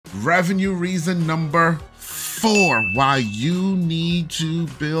Revenue reason number 4, why you need to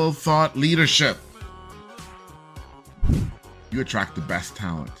build thought leadership. You attract the best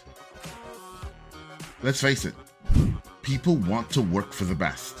talent. Let's face it, people want to work for the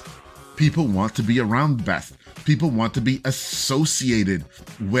best. People want to be around the best. People want to be associated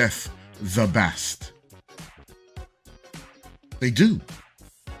with the best. They do.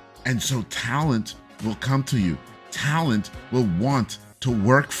 And so talent will come to you. Talent will want to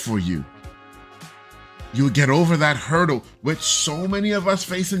work for you. You'll get over that hurdle, which so many of us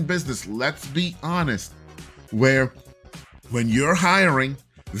face in business, let's be honest, where when you're hiring,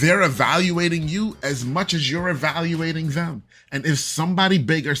 they're evaluating you as much as you're evaluating them. And if somebody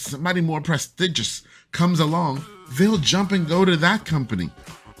bigger, somebody more prestigious comes along, they'll jump and go to that company.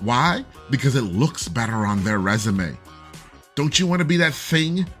 Why? Because it looks better on their resume. Don't you want to be that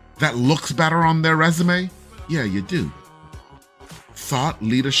thing that looks better on their resume? Yeah, you do. Thought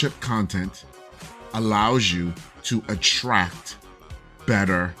leadership content allows you to attract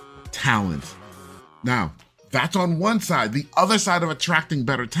better talent. Now, that's on one side. The other side of attracting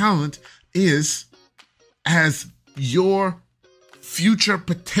better talent is as your future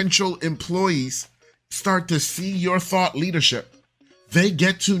potential employees start to see your thought leadership, they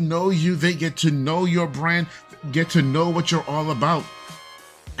get to know you, they get to know your brand, get to know what you're all about.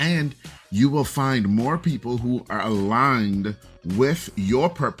 And you will find more people who are aligned with your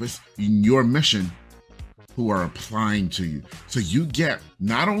purpose and your mission who are applying to you. So you get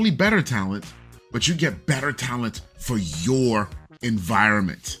not only better talent, but you get better talent for your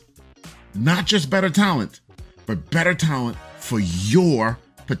environment. Not just better talent, but better talent for your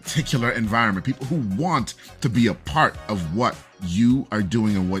particular environment. People who want to be a part of what you are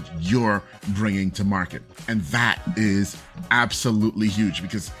doing and what you're bringing to market. And that is absolutely huge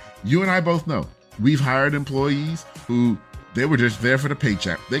because you and I both know we've hired employees who they were just there for the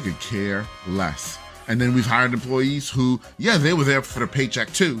paycheck. They could care less. And then we've hired employees who, yeah, they were there for the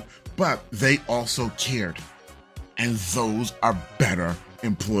paycheck too, but they also cared. And those are better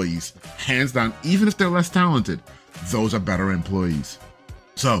employees. Hands down, even if they're less talented, those are better employees.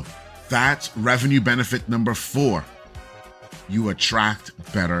 So that's revenue benefit number 4. You attract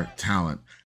better talent.